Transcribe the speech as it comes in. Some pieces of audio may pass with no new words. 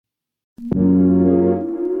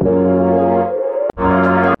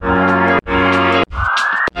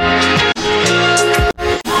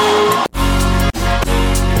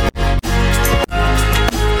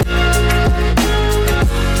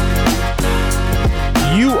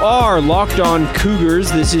You are Locked On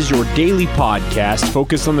Cougars. This is your daily podcast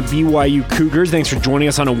focused on the BYU Cougars. Thanks for joining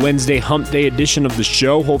us on a Wednesday hump day edition of the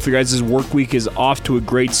show. Hopefully, you guys' work week is off to a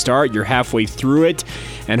great start. You're halfway through it,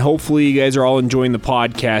 and hopefully, you guys are all enjoying the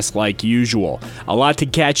podcast like usual. A lot to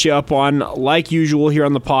catch you up on, like usual, here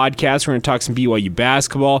on the podcast. We're going to talk some BYU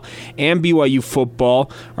basketball and BYU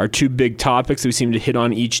football, our two big topics that we seem to hit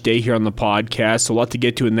on each day here on the podcast. So, a lot to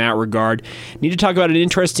get to in that regard. Need to talk about an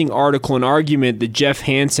interesting article, an argument that Jeff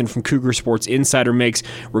Hansen from Cougar Sports Insider makes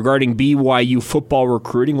regarding BYU football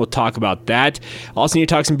recruiting. We'll talk about that. Also need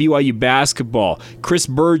to talk some BYU basketball. Chris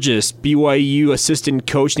Burgess, BYU assistant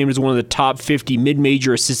coach, named as one of the top 50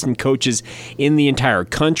 mid-major assistant coaches in the entire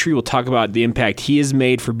country. We'll talk about the impact he has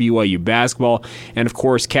made for BYU basketball, and of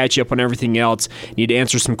course, catch you up on everything else. Need to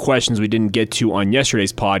answer some questions we didn't get to on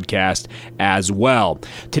yesterday's podcast as well.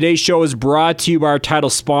 Today's show is brought to you by our title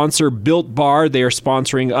sponsor, Built Bar. They are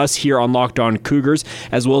sponsoring us here on Locked On Cougars,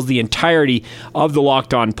 as well as the entirety of the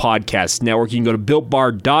Locked On Podcast Network. You can go to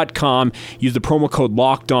BuiltBar.com, use the promo code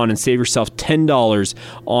Locked On, and save yourself $10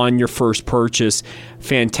 on your first purchase.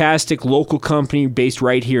 Fantastic local company based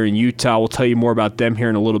right here in Utah. We'll tell you more about them here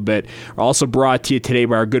in a little bit. We're also brought to you today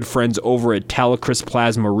by our good friends over at Talecris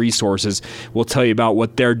Plasma Resources. We'll tell you about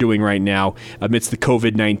what they're doing right now amidst the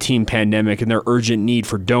COVID-19 pandemic and their urgent need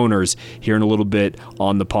for donors here in a little bit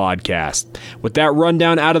on the podcast. With that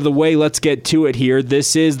rundown out of the way, let's get to it here.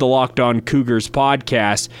 This is the Locked On Cougars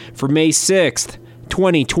podcast for May 6th,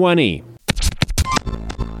 2020.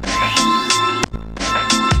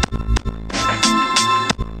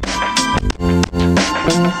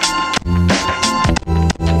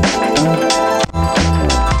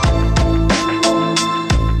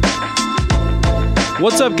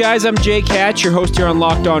 What's up, guys? I'm Jake Hatch, your host here on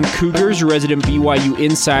Locked On Cougars, your resident BYU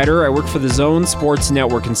insider. I work for the Zone Sports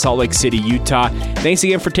Network in Salt Lake City, Utah. Thanks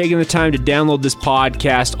again for taking the time to download this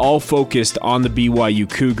podcast, all focused on the BYU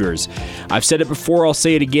Cougars. I've said it before, I'll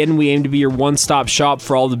say it again. We aim to be your one-stop shop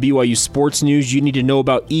for all the BYU sports news you need to know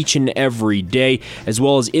about each and every day, as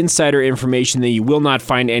well as insider information that you will not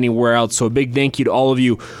find anywhere else. So a big thank you to all of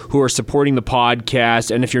you who are supporting the podcast.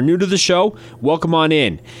 And if you're new to the show, welcome on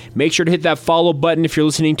in. Make sure to hit that follow button. If you're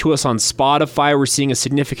listening to us on Spotify, we're seeing a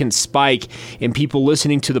significant spike in people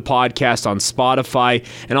listening to the podcast on Spotify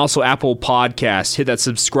and also Apple Podcasts. Hit that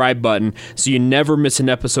subscribe button so you never miss an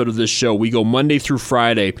episode of this show. We go Monday through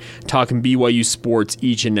Friday talking BYU sports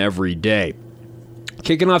each and every day.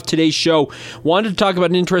 Kicking off today's show, wanted to talk about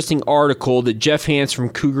an interesting article that Jeff Hansen from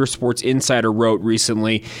Cougar Sports Insider wrote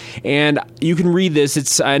recently, and you can read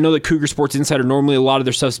this. I know that Cougar Sports Insider, normally a lot of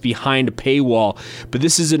their stuff's behind a paywall, but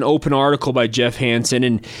this is an open article by Jeff Hansen,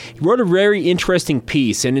 and he wrote a very interesting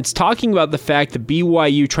piece, and it's talking about the fact that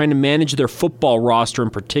BYU, trying to manage their football roster in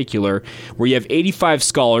particular, where you have 85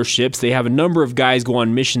 scholarships, they have a number of guys go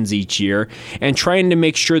on missions each year, and trying to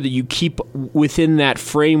make sure that you keep within that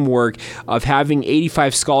framework of having 85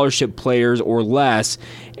 scholarship players or less,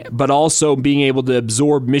 but also being able to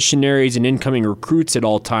absorb missionaries and incoming recruits at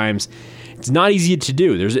all times. It's not easy to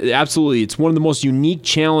do. It's one of the most unique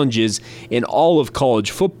challenges in all of college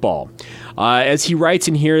football. As he writes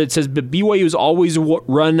in here, it says, but BYU has always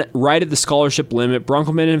run right at the scholarship limit.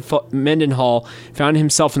 Bronco Mendenhall found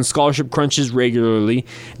himself in scholarship crunches regularly.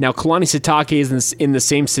 Now, Kalani Sitake is in the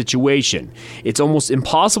same situation. It's almost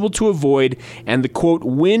impossible to avoid, and the, quote,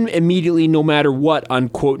 win immediately no matter what,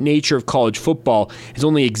 unquote, nature of college football has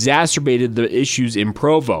only exacerbated the issues in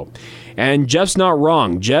Provo. And Jeff's not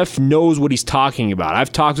wrong. Jeff knows what he's talking about.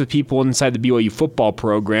 I've talked with people inside the BYU football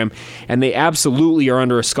program, and they absolutely are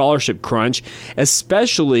under a scholarship crunch,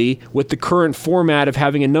 especially with the current format of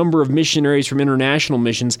having a number of missionaries from international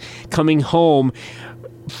missions coming home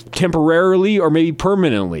temporarily or maybe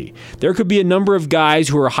permanently. There could be a number of guys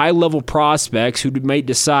who are high-level prospects who might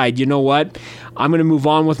decide, you know what, I'm going to move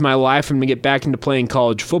on with my life. I'm going to get back into playing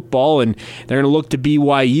college football, and they're going to look to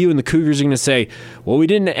BYU, and the Cougars are going to say, well, we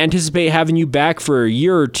didn't anticipate having you back for a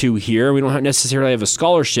year or two here. We don't necessarily have a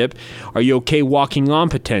scholarship. Are you okay walking on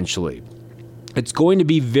potentially? It's going to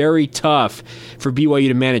be very tough for BYU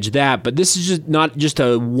to manage that, but this is just not just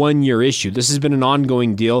a one-year issue. This has been an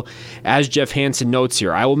ongoing deal, as Jeff Hansen notes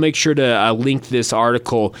here. I will make sure to link this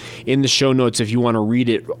article in the show notes if you want to read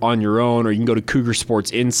it on your own, or you can go to Cougar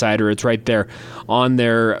Sports Insider. It's right there on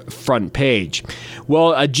their front page.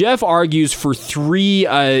 Well, Jeff argues for three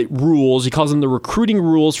rules. He calls them the recruiting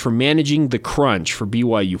rules for managing the crunch for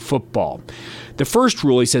BYU football. The first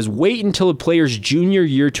rule, he says, wait until a player's junior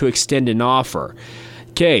year to extend an offer.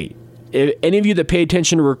 Okay, if any of you that pay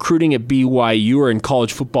attention to recruiting at BYU or in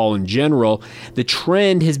college football in general, the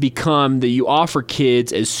trend has become that you offer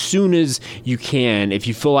kids as soon as you can if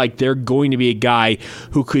you feel like they're going to be a guy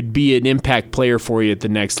who could be an impact player for you at the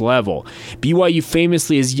next level. BYU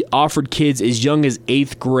famously has offered kids as young as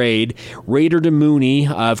 8th grade. Raider DeMooney,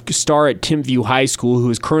 a star at Timpview High School, who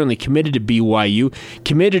is currently committed to BYU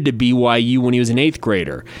when he was an 8th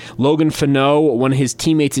grader. Logan Fano, one of his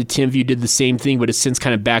teammates at Timpview, did the same thing, but has since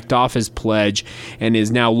kind of backed off his pledge and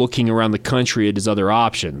is now looking around the country at his other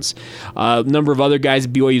options. A number of other guys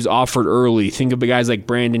BYU's offered early. Think of guys like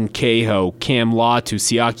Brandon Cahoe, Cam Latu,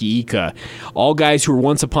 Siaki Ika, all guys who were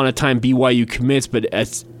once upon a time BYU commits, but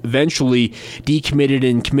eventually decommitted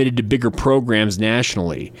and committed to bigger programs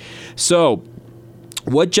nationally. So,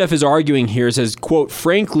 what Jeff is arguing here says, quote,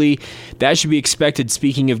 frankly, that should be expected,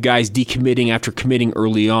 speaking of guys decommitting after committing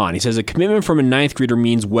early on. He says a commitment from a 9th grader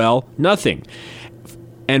means, well, nothing.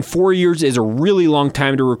 And 4 years is a really long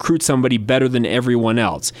time to recruit somebody better than everyone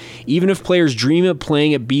else. Even if players dream of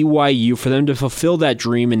playing at BYU, for them to fulfill that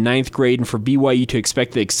dream in 9th grade and for BYU to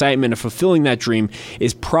expect the excitement of fulfilling that dream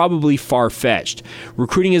is probably far-fetched.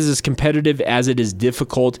 Recruiting is as competitive as it is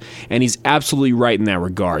difficult, and he's absolutely right in that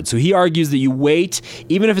regard. So he argues that you wait,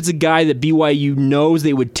 even if it's a guy that BYU knows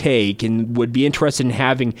they would take and would be interested in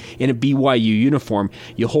having in a BYU uniform,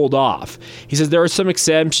 you hold off. He says there are some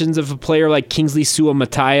exceptions. If a player like Kingsley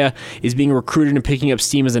Suamataia is being recruited and picking up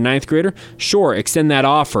steam as a 9th grader, sure, extend that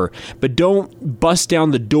offer, but don't bust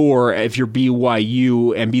down the door if you're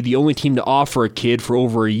BYU and be the only team to offer a kid for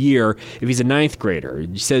over a year if he's a 9th grader.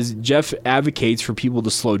 He says Jeff advocates for people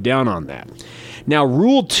to slow down on that. Now,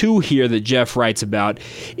 Rule 2 here that Jeff writes about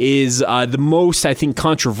is the most, I think,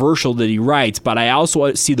 controversial that he writes, but I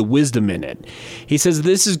also see the wisdom in it. He says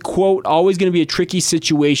this is, quote, always going to be a tricky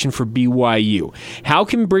situation for BYU. How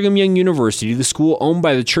can Brigham Young University, the school owned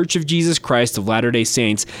by the Church of Jesus Christ of Latter-day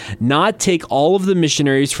Saints, not take all of the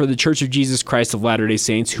missionaries for the Church of Jesus Christ of Latter-day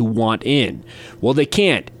Saints who want in? Well, they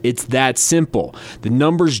can't. It's that simple. The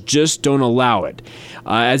numbers just don't allow it.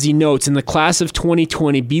 As he notes, in the class of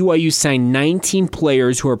 2020, BYU signed 19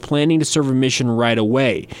 players who are planning to serve a mission right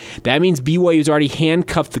away. That means BYU's already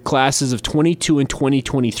handcuffed the classes of 22 and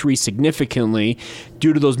 2023 significantly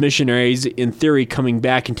due to those missionaries, in theory, coming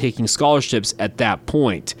back and taking scholarships at that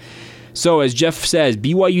point. So, as Jeff says,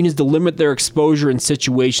 BYU needs to limit their exposure in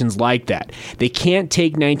situations like that. They can't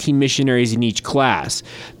take 19 missionaries in each class.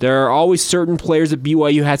 There are always certain players that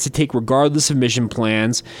BYU has to take regardless of mission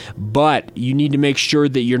plans, but you need to make sure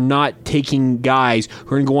that you're not taking guys who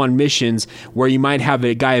are going to go on missions where you might have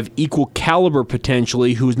a guy of equal caliber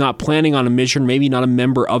potentially who's not planning on a mission, maybe not a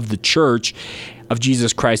member of the Church of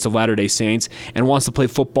Jesus Christ of Latter-day Saints, and wants to play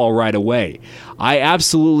football right away. I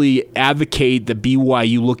absolutely advocate that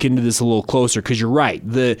BYU look into this a little closer, because you're right.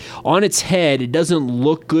 On its head, it doesn't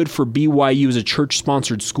look good for BYU as a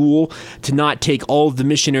church-sponsored school to not take all of the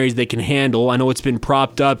missionaries they can handle. I know it's been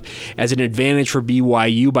propped up as an advantage for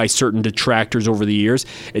BYU by certain detractors over the years.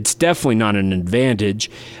 It's definitely not an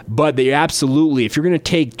advantage, but they absolutely, if you're going to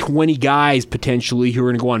take 20 guys potentially who are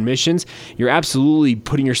going to go on missions, you're absolutely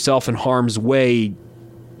putting yourself in harm's way,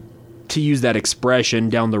 to use that expression,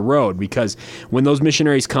 down the road, because when those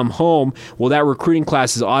missionaries come home, well, that recruiting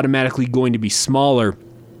class is automatically going to be smaller.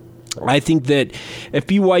 I think that if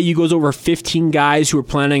BYU goes over 15 guys who are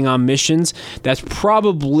planning on missions, that's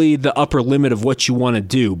probably the upper limit of what you want to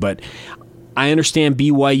do, but I understand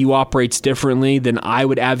BYU operates differently than I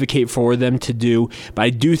would advocate for them to do, but I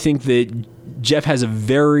do think that Jeff has a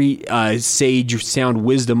very sage, sound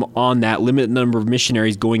wisdom on that, limited number of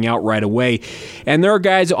missionaries going out right away. And there are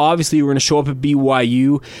guys, obviously, who are going to show up at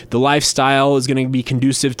BYU. The lifestyle is going to be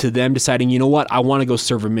conducive to them deciding, you know what, I want to go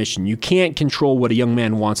serve a mission. You can't control what a young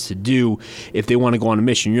man wants to do if they want to go on a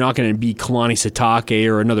mission. You're not going to be Kalani Sitake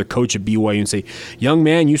or another coach at BYU and say, young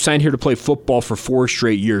man, you signed here to play football for 4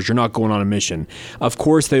 straight years. You're not going on a mission. Of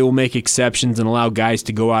course, they will make exceptions and allow guys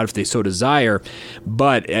to go out if they so desire,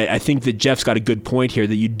 but I think that Jeff's got a good point here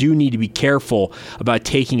that you do need to be careful about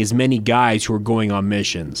taking as many guys who are going on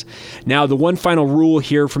missions. Now, the one final rule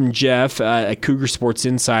here from Jeff at Cougar Sports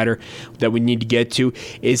Insider that we need to get to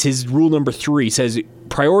is his rule number 3. It says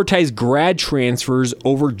prioritize grad transfers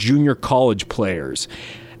over junior college players.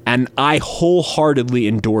 And I wholeheartedly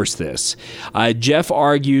endorse this. Jeff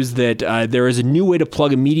argues that there is a new way to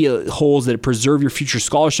plug immediate holes that preserve your future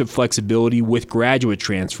scholarship flexibility with graduate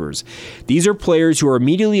transfers. These are players who are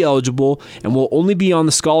immediately eligible and will only be on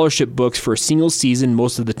the scholarship books for a single season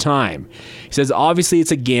most of the time. He says, obviously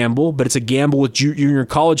it's a gamble, but it's a gamble with junior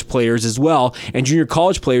college players as well, and junior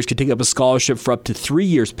college players could take up a scholarship for up to 3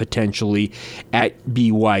 years potentially at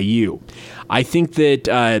BYU. I think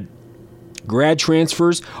that Grad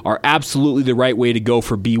transfers are absolutely the right way to go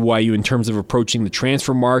for BYU in terms of approaching the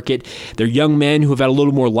transfer market. They're young men who have had a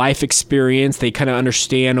little more life experience. They kind of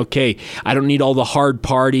understand, okay, I don't need all the hard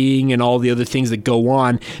partying and all the other things that go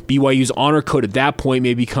on. BYU's honor code at that point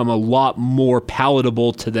may become a lot more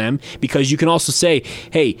palatable to them, because you can also say,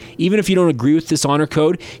 hey, even if you don't agree with this honor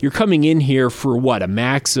code, you're coming in here for what, a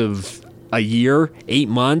max of a year, 8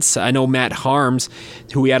 months. I know Matt Harms,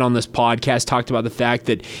 who we had on this podcast, talked about the fact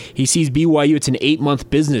that he sees BYU, it's an 8-month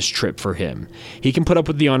business trip for him. He can put up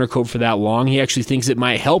with the honor code for that long. He actually thinks it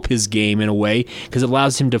might help his game in a way because it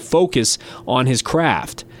allows him to focus on his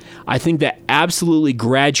craft. I think that absolutely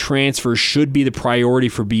grad transfer should be the priority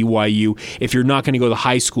for BYU if you're not going to go the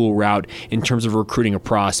high school route in terms of recruiting a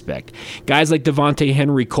prospect. Guys like Devontae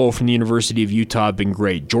Henry Cole from the University of Utah have been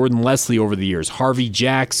great. Jordan Leslie over the years. Harvey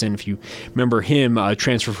Jackson, if you remember him,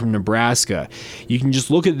 transfer from Nebraska. You can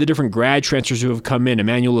just look at the different grad transfers who have come in.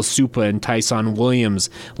 Emmanuel Asupa and Tyson Williams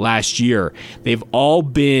last year. They've all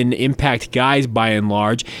been impact guys by and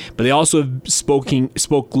large, but they also have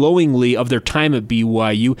spoke glowingly of their time at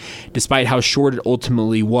BYU, despite how short it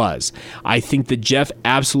ultimately was. I think that Jeff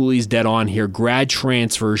absolutely is dead on here. Grad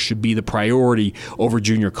transfers should be the priority over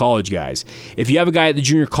junior college guys. If you have a guy at the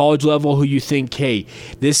junior college level who you think, hey,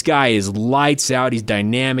 this guy is lights out, he's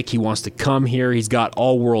dynamic, he wants to come here, he's got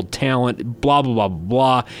all-world talent, blah, blah, blah,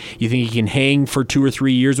 blah, you think he can hang for 2 or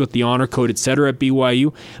 3 years with the honor code, etc. at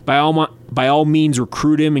BYU, by all means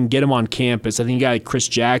recruit him and get him on campus. I think a guy like Chris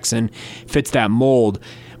Jackson fits that mold.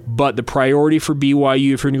 But the priority for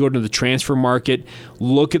BYU, if you're going to go to the transfer market,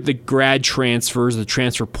 look at the grad transfers, the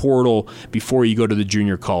transfer portal, before you go to the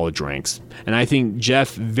junior college ranks. And I think,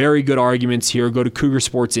 Jeff, very good arguments here. Go to Cougar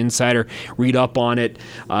Sports Insider, read up on it.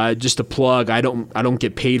 Just a plug, I don't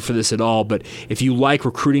get paid for this at all, but if you like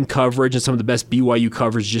recruiting coverage and some of the best BYU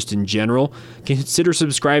coverage just in general, consider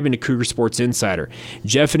subscribing to Cougar Sports Insider.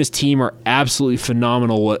 Jeff and his team are absolutely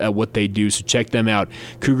phenomenal at what they do, so check them out.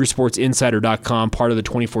 CougarSportsInsider.com, part of the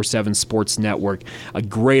 24/7 Sports Network. A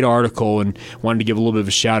great article, and wanted to give a little bit of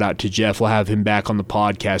a shout out to Jeff. We'll have him back on the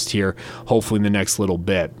podcast here, hopefully in the next little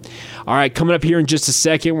bit. All right, coming up here in just a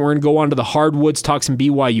second, we're going to go on to the hardwoods, talk some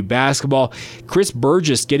BYU basketball. Chris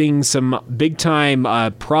Burgess getting some big-time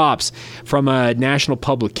props from a national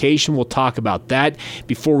publication. We'll talk about that.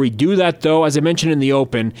 Before we do that, though, as I mentioned in the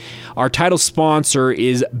open, our title sponsor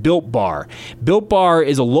is Built Bar. Built Bar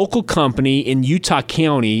is a local company in Utah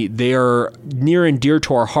County. They are near and dear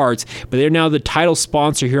to our hearts, but they're now the title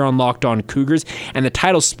sponsor here on Locked On Cougars and the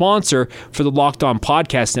title sponsor for the Locked On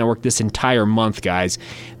Podcast Network this entire month, guys.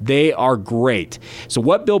 They are great. So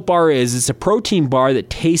what Built Bar is, it's a protein bar that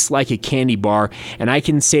tastes like a candy bar, and I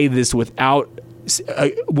can say this with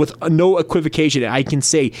no equivocation. I can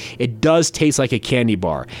say it does taste like a candy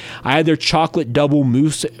bar. I had their chocolate double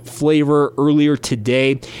mousse flavor earlier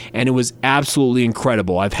today, and it was absolutely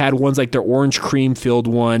incredible. I've had ones like their orange cream filled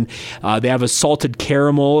one. They have a salted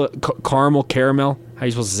caramel. How are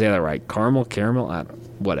you supposed to say that right? Caramel?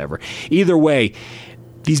 Whatever. Either way,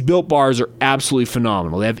 these Built Bars are absolutely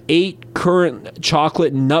phenomenal. They have 8 current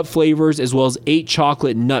chocolate and nut flavors as well as 8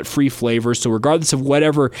 chocolate and nut-free flavors. So regardless of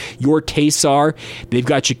whatever your tastes are, they've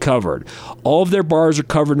got you covered. All of their bars are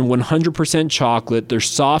covered in 100% chocolate. They're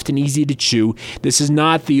soft and easy to chew. This is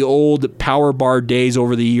not the old Power Bar days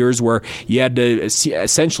over the years where you had to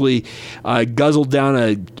essentially guzzle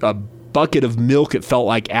down a bucket of milk, it felt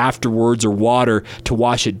like, afterwards, or water to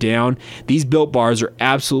wash it down. These Built Bars are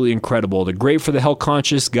absolutely incredible. They're great for the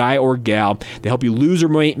health-conscious guy or gal. They help you lose or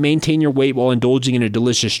maintain your weight while indulging in a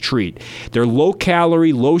delicious treat. They're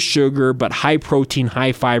low-calorie, low-sugar, but high-protein,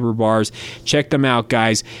 high-fiber bars. Check them out,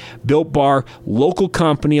 guys. Built Bar, local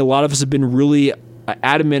company. A lot of us have been really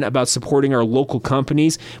adamant about supporting our local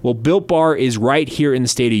companies. Well, Built Bar is right here in the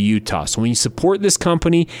state of Utah. So when you support this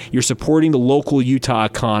company, you're supporting the local Utah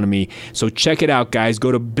economy. So check it out, guys.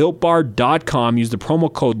 Go to BuiltBar.com. Use the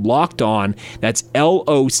promo code LOCKEDON. That's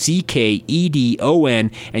LOCKEDON,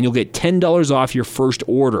 and you'll get $10 off your first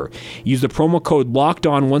order. Use the promo code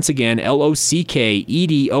LOCKEDON once again,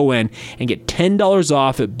 LOCKEDON, and get $10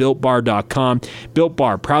 off at BuiltBar.com. Built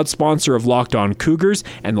Bar, proud sponsor of Locked On Cougars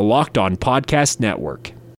and the Locked On Podcast Network.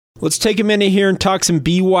 Let's take a minute here and talk some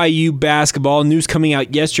BYU basketball. News coming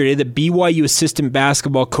out yesterday that BYU assistant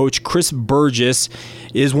basketball coach Chris Burgess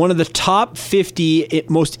is one of the top 50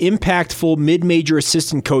 most impactful mid-major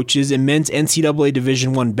assistant coaches in men's NCAA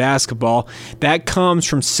Division I basketball. That comes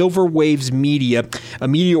from Silver Waves Media, a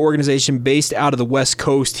media organization based out of the West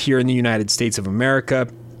Coast here in the United States of America.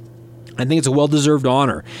 I think it's a well-deserved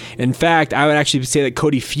honor. In fact, I would actually say that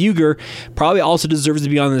Cody Fuger probably also deserves to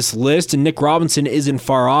be on this list, and Nick Robinson isn't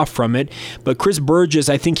far off from it. But Chris Burgess,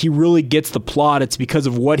 I think he really gets the plot. It's because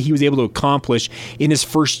of what he was able to accomplish in his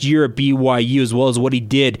first year at BYU, as well as what he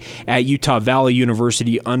did at Utah Valley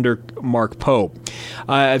University under Mark Pope.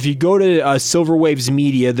 If you go to Silver Waves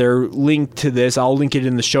Media, they're linked to this. I'll link it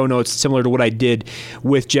in the show notes, similar to what I did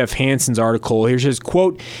with Jeff Hansen's article. Here's his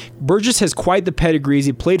quote: Burgess has quite the pedigree.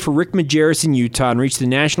 He played for Rick Majerus in Utah and reached the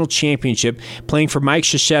national championship playing for Mike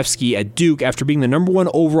Krzyzewski at Duke after being the number 1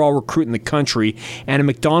 overall recruit in the country and a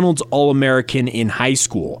McDonald's All-American in high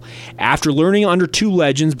school. After learning under 2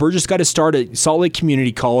 legends, Burgess got his start at Salt Lake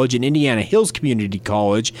Community College and Indiana Hills Community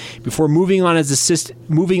College before moving on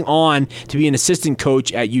to be an assistant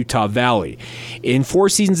coach at Utah Valley. In 4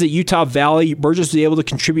 seasons at Utah Valley, Burgess was able to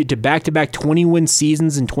contribute to back-to-back 20-win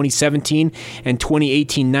seasons in 2017 and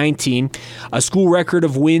 2018-19, a school record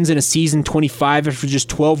of wins in a season 25 after just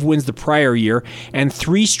 12 wins the prior year, and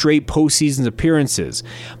 3 straight postseason appearances.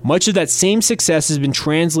 Much of that same success has been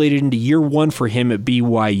translated into year 1 for him at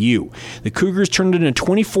BYU. The Cougars turned in a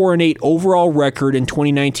 24-8 overall record in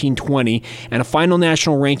 2019-20 and a final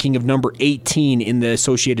national ranking of number 18 in the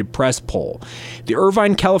Associated Press poll. The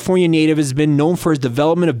Irvine, California native has been known for his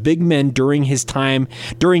development of big men during this time.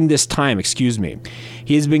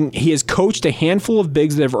 He has coached a handful of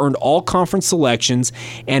bigs that have earned all-conference selections,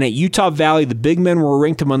 and at Utah Valley, the big men were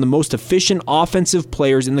ranked among the most efficient offensive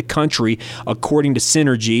players in the country, according to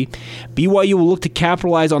Synergy. BYU will look to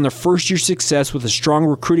capitalize on their first-year success with a strong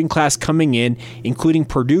recruiting class coming in, including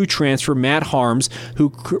Purdue transfer Matt Harms, who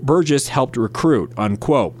Burgess helped recruit,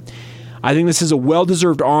 unquote. I think this is a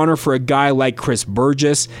well-deserved honor for a guy like Chris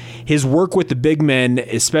Burgess. His work with the big men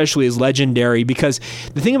especially is legendary, because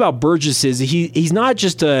the thing about Burgess is he's not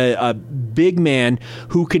just a big man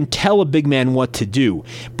who can tell a big man what to do.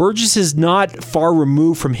 Burgess is not far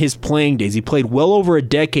removed from his playing days. He played well over a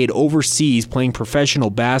decade overseas playing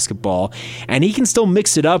professional basketball, and he can still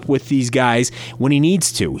mix it up with these guys when he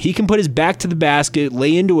needs to. He can put his back to the basket,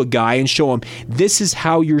 lay into a guy, and show him this is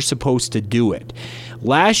how you're supposed to do it.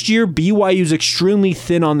 Last year, BYU was extremely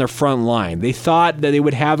thin on their front line. They thought that they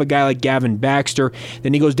would have a guy like Gavin Baxter,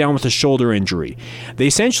 then he goes down with a shoulder injury. They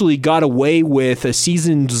essentially got away with a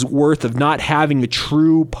season's worth of not having a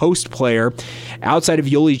true post player outside of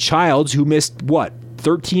Yoli Childs, who missed,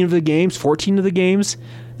 13 of the games, 14 of the games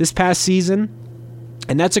this past season?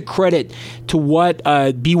 And that's a credit to what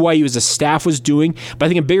BYU as a staff was doing, but I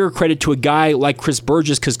think a bigger credit to a guy like Chris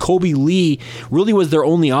Burgess, because Colby Lee really was their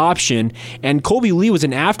only option, and Colby Lee was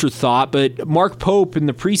an afterthought, but Mark Pope in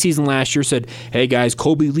the preseason last year said, hey guys,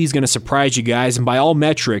 Colby Lee's going to surprise you guys, and by all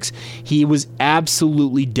metrics, he was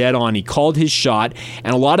absolutely dead on. He called his shot,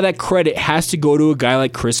 and a lot of that credit has to go to a guy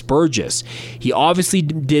like Chris Burgess. He obviously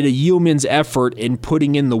did a yeoman's effort in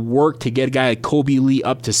putting in the work to get a guy like Colby Lee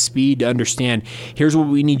up to speed to understand, here's what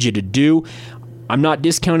we need you to do. I'm not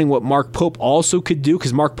discounting what Mark Pope also could do,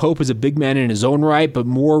 because Mark Pope is a big man in his own right, but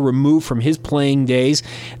more removed from his playing days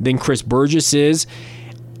than Chris Burgess is.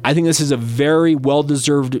 I think this is a very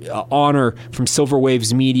well-deserved honor from Silver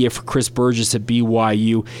Waves Media for Chris Burgess at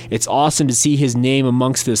BYU. It's awesome to see his name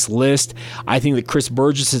amongst this list. I think that Chris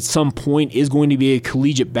Burgess at some point is going to be a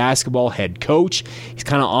collegiate basketball head coach. He's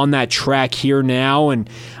kind of on that track here now, and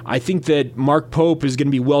I think that Mark Pope is going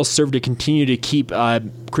to be well-served to continue to keep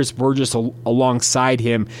Chris Burgess alongside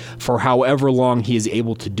him for however long he is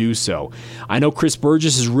able to do so. I know Chris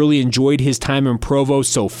Burgess has really enjoyed his time in Provo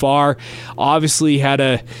so far. Obviously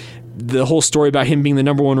had the whole story about him being the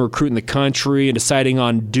number 1 recruit in the country and deciding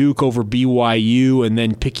on Duke over BYU and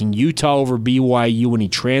then picking Utah over BYU when he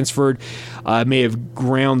transferred may have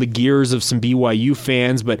ground the gears of some BYU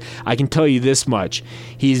fans, but I can tell you this much.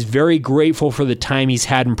 He's very grateful for the time he's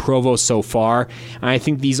had in Provo so far, and I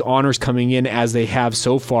think these honors coming in as they have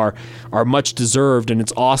so far are much deserved, and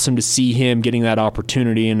it's awesome to see him getting that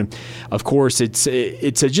opportunity. And of course, it's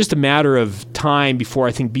just a matter of time before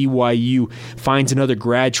I think BYU finds another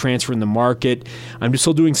grad transfer in the market. I'm just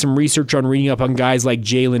still doing some research on reading up on guys like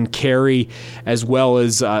Jalen Carey, as well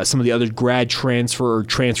as some of the other grad transfer or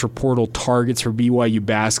transfer portal targets for BYU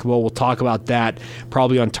basketball. We'll talk about that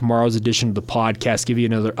probably on tomorrow's edition of the podcast, give you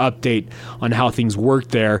another update on how things work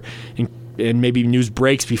there, and maybe news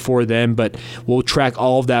breaks before then, but we'll track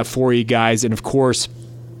all of that for you guys. And of course,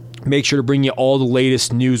 make sure to bring you all the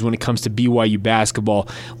latest news when it comes to BYU basketball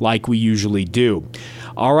like we usually do.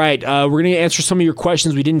 All right, we're going to answer some of your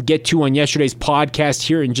questions we didn't get to on yesterday's podcast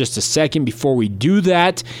here in just a second. Before we do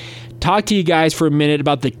that, talk to you guys for a minute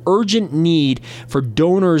about the urgent need for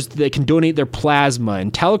donors that can donate their plasma.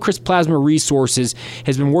 And TeleChris Plasma Resources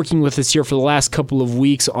has been working with us here for the last couple of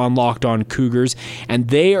weeks on Locked On Cougars, and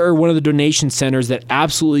they are one of the donation centers that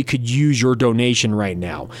absolutely could use your donation right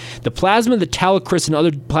now. The plasma that TeleChris and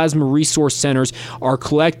other plasma resource centers are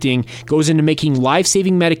collecting goes into making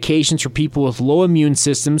life-saving medications for people with low immune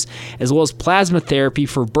systems, as well as plasma therapy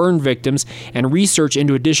for burn victims and research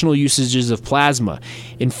into additional usages of plasma.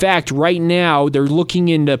 In fact, right now, they're looking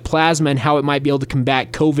into plasma and how it might be able to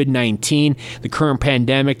combat COVID-19, the current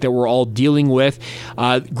pandemic that we're all dealing with.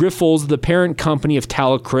 Grifols, the parent company of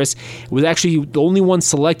TeleChris, was actually the only one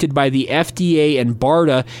selected by the FDA and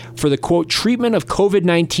BARDA for the, quote, treatment of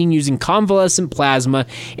COVID-19 using convalescent plasma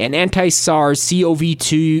and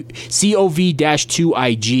anti-SARS-CoV-2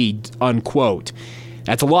 IG, unquote.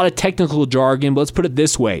 That's a lot of technical jargon, but let's put it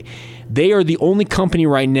this way. They are the only company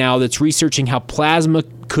right now that's researching how plasma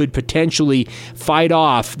could potentially fight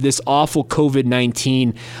off this awful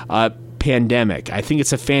COVID-19 pandemic. I think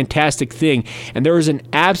it's a fantastic thing, and there is an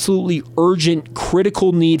absolutely urgent,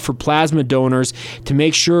 critical need for plasma donors to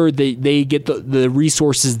make sure that they get the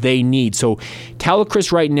resources they need. So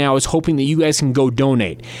TeleChris right now is hoping that you guys can go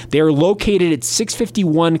donate. They are located at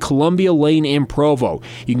 651 Columbia Lane in Provo.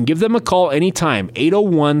 You can give them a call anytime,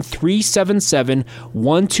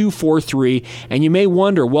 801-377-1243, and you may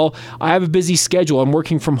wonder, well, I have a busy schedule. I'm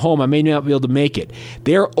working from home. I may not be able to make it.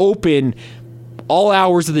 They're open all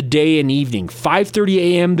hours of the day and evening. 5:30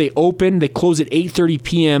 a.m. they open. They close at 8:30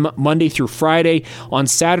 p.m. Monday through Friday. On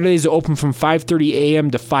Saturdays, they open from 5:30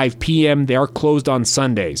 a.m. to 5 p.m. They are closed on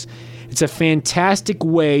Sundays. It's a fantastic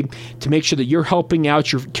way to make sure that you're helping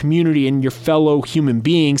out your community and your fellow human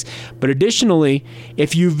beings. But additionally,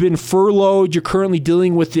 if you've been furloughed, you're currently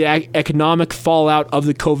dealing with the economic fallout of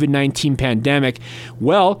the COVID-19 pandemic,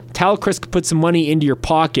 well, TeleChris could put some money into your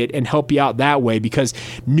pocket and help you out that way, because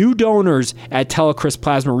new donors at TeleChris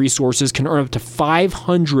Plasma Resources can earn up to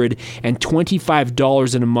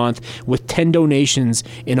 $525 in a month with 10 donations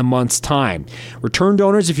in a month's time. Return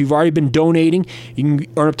donors, if you've already been donating, you can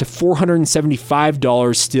earn up to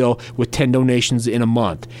 $475 still with 10 donations in a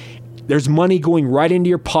month. There's money going right into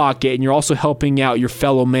your pocket, and you're also helping out your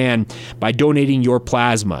fellow man by donating your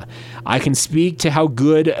plasma. I can speak to how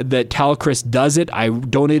good that TeleChris does it. I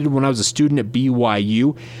donated when I was a student at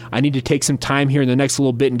BYU. I need to take some time here in the next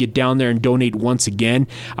little bit and get down there and donate once again.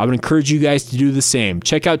 I would encourage you guys to do the same.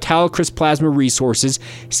 Check out TeleChris Plasma Resources,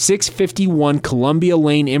 651 Columbia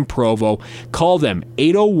Lane in Provo. Call them,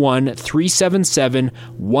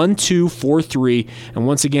 801-377-1243. And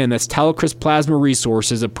once again, that's TeleChris Plasma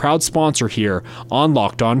Resources, a proud sponsor here on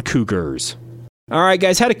Locked On Cougars. All right,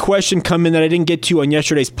 guys, had a question come in that I didn't get to on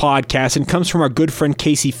yesterday's podcast, and comes from our good friend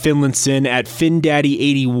Casey Finlinson at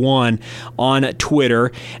FinDaddy81 on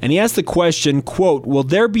Twitter. And he asked the question, quote, will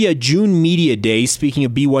there be a June media day? Speaking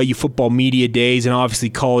of BYU football media days, and obviously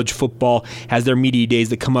college football has their media days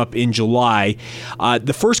that come up in July.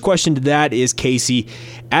 The first question to that is, Casey,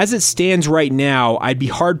 as it stands right now, I'd be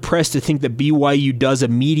hard-pressed to think that BYU does a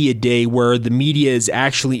media day where the media is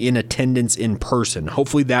actually in attendance in person.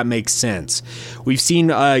 Hopefully that makes sense. We've seen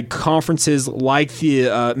conferences like the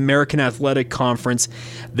American Athletic Conference,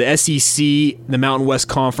 the SEC, the Mountain West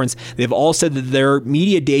Conference. They've all said that their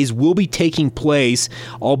media days will be taking place,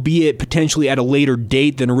 albeit potentially at a later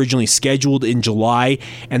date than originally scheduled in July,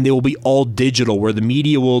 and they will be all digital, where the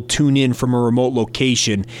media will tune in from a remote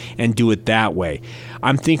location and do it that way.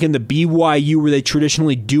 I'm thinking the BYU, where they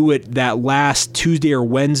traditionally do it that last Tuesday or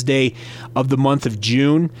Wednesday of the month of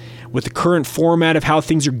June, with the current format of how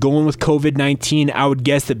things are going with COVID-19, I would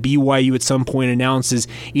guess that BYU at some point announces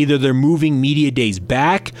either they're moving media days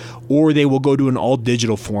back or they will go to an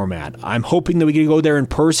all-digital format. I'm hoping that we can go there in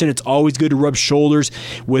person. It's always good to rub shoulders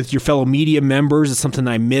with your fellow media members. It's something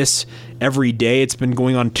I miss every day. It's been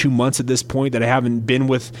going on 2 months at this point that I haven't been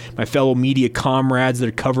with my fellow media comrades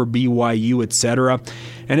that cover BYU, etc.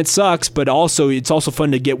 And it sucks, but also it's also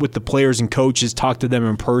fun to get with the players and coaches, talk to them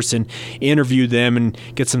in person, interview them, and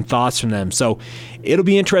get some thoughts from them. So it'll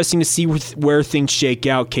be interesting to see where things shake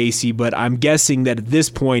out, Casey, but I'm guessing that at this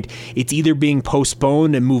point it's either being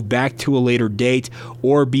postponed and moved back to a later date,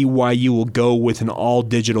 or BYU will go with an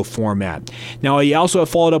all-digital format. Now, he also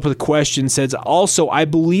followed up with a question, says, also, I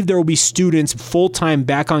believe there will be students full-time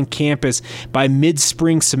back on campus by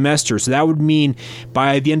mid-spring semester, so that would mean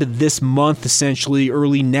by the end of this month, essentially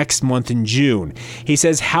early next month in June. He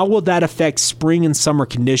says, how will that affect spring and summer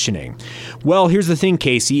conditioning? Well, here's the thing,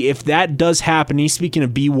 Casey. if that does happen, speaking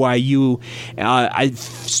of BYU,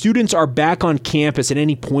 students are back on campus at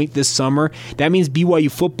any point this summer. That means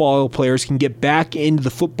BYU football players can get back into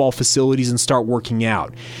the football facilities and start working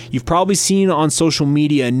out. You've probably seen on social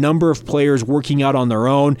media a number of players working out on their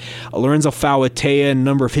own. Lorenzo Fauatea and a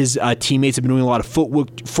number of his teammates have been doing a lot of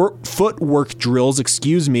footwork drills,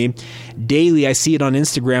 daily. I see it on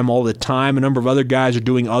Instagram all the time. A number of other guys are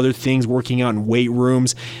doing other things, working out in weight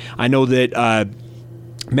rooms. I know that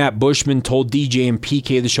Matt Bushman told DJ and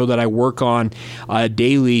PK, the show that I work on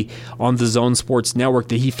daily on the Zone Sports Network,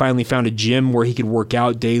 that he finally found a gym where he could work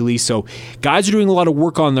out daily. So guys are doing a lot of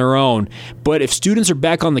work on their own. But if students are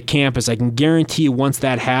back on the campus, I can guarantee you once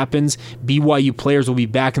that happens, BYU players will be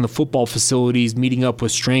back in the football facilities, meeting up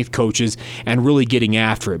with strength coaches and really getting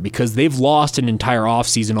after it, because they've lost an entire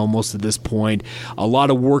offseason almost at this point. A lot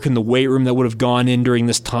of work in the weight room that would have gone in during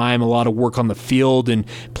this time, a lot of work on the field and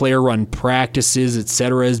player-run practices,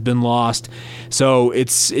 etc., has been lost. So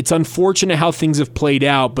it's unfortunate how things have played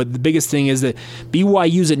out, but the biggest thing is that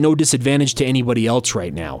BYU's at no disadvantage to anybody else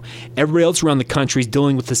right now. Everybody else around the country is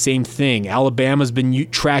dealing with the same thing. Alabama's been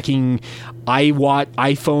tracking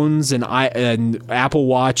iPhones and Apple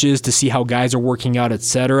Watches to see how guys are working out,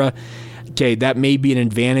 etc. Okay, that may be an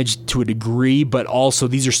advantage to a degree, but also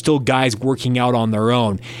these are still guys working out on their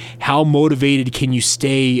own. How motivated can you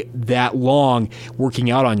stay that long working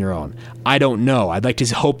out on your own? I don't know. I'd like to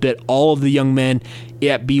hope that all of the young men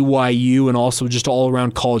at BYU and also just all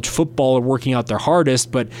around college football are working out their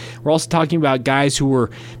hardest, but we're also talking about guys who are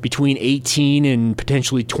between 18 and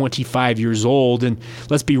potentially 25 years old, and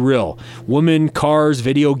let's be real. Women, cars,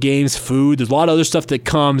 video games, food, there's a lot of other stuff that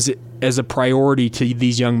comes as a priority to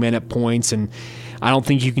these young men at points, and I don't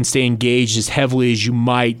think you can stay engaged as heavily as you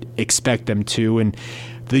might expect them to. And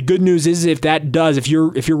the good news is if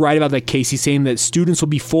you're right about that, Casey, saying that students will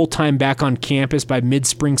be full-time back on campus by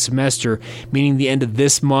mid-spring semester, meaning the end of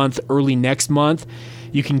this month, early next month,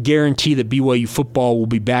 you can guarantee that BYU football will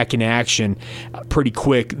be back in action pretty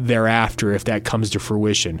quick thereafter if that comes to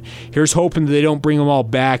fruition. Here's hoping that they don't bring them all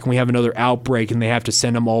back and we have another outbreak and they have to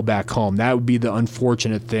send them all back home. That would be the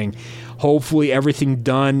unfortunate thing. Hopefully everything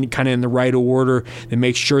done kind of in the right order and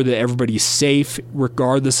make sure that everybody's safe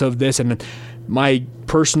regardless of this. And my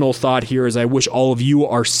personal thought here is I wish all of you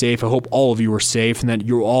are safe. I hope all of you are safe and that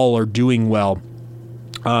you all are doing well.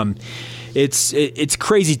 It's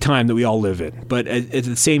crazy time that we all live in, but at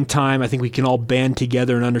the same time, I think we can all band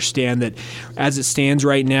together and understand that as it stands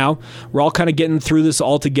right now, we're all kind of getting through this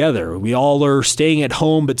all together. We all are staying at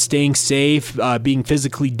home, but staying safe, being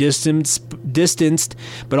physically distanced,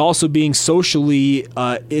 but also being socially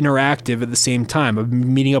interactive at the same time. I've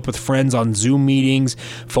been meeting up with friends on Zoom meetings,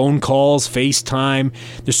 phone calls, FaceTime.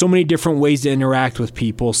 There's so many different ways to interact with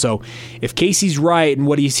people. So if Casey's right in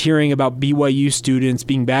what he's hearing about BYU students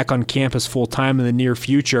being back on campus full-time in the near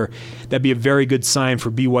future, that'd be a very good sign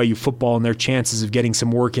for BYU football and their chances of getting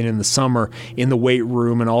some work in the summer in the weight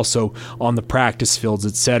room and also on the practice fields,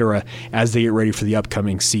 etc., as they get ready for the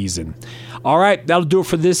upcoming season. All right, that'll do it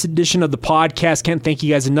for this edition of the podcast. Can't thank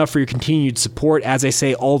you guys enough for your continued support. As I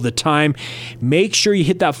say all the time, make sure you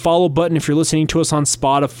hit that follow button if you're listening to us on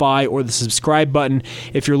Spotify or the subscribe button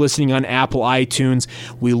if you're listening on Apple iTunes.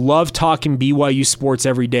 We love talking BYU sports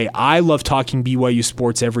every day. I love talking BYU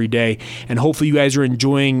sports every day, and hopefully you guys are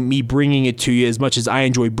enjoying me bringing it to you as much as I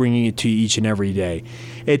enjoy bringing it to you each and every day.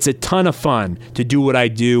 It's a ton of fun to do what I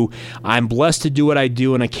do. I'm blessed to do what I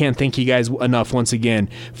do, and I can't thank you guys enough once again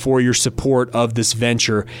for your support of this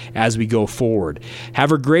venture as we go forward.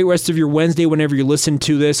 Have a great rest of your Wednesday whenever you listen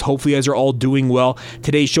to this. Hopefully you guys are all doing well.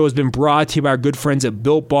 Today's show has been brought to you by our good friends at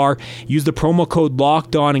Built Bar. Use the promo code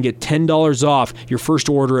LOCKEDON and get $10 off your first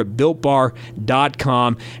order at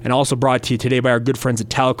BuiltBar.com, and also brought to you today by our good friends at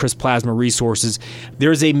Talacris Plasma Resources.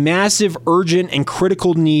 There's a massive, urgent, and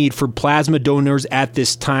critical need for plasma donors at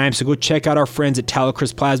this time, so go check out our friends at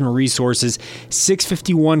Talacris Plasma Resources,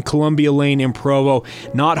 651 Columbia Lane in Provo.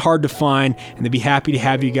 Not hard to find, and they'd be happy to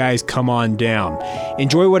have you guys come on down.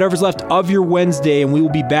 Enjoy whatever's left of your Wednesday, and we will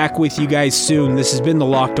be back with you guys soon. This has been the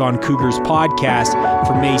Locked On Cougars podcast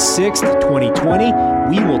for May 6th, 2020.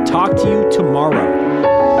 We will talk to you tomorrow.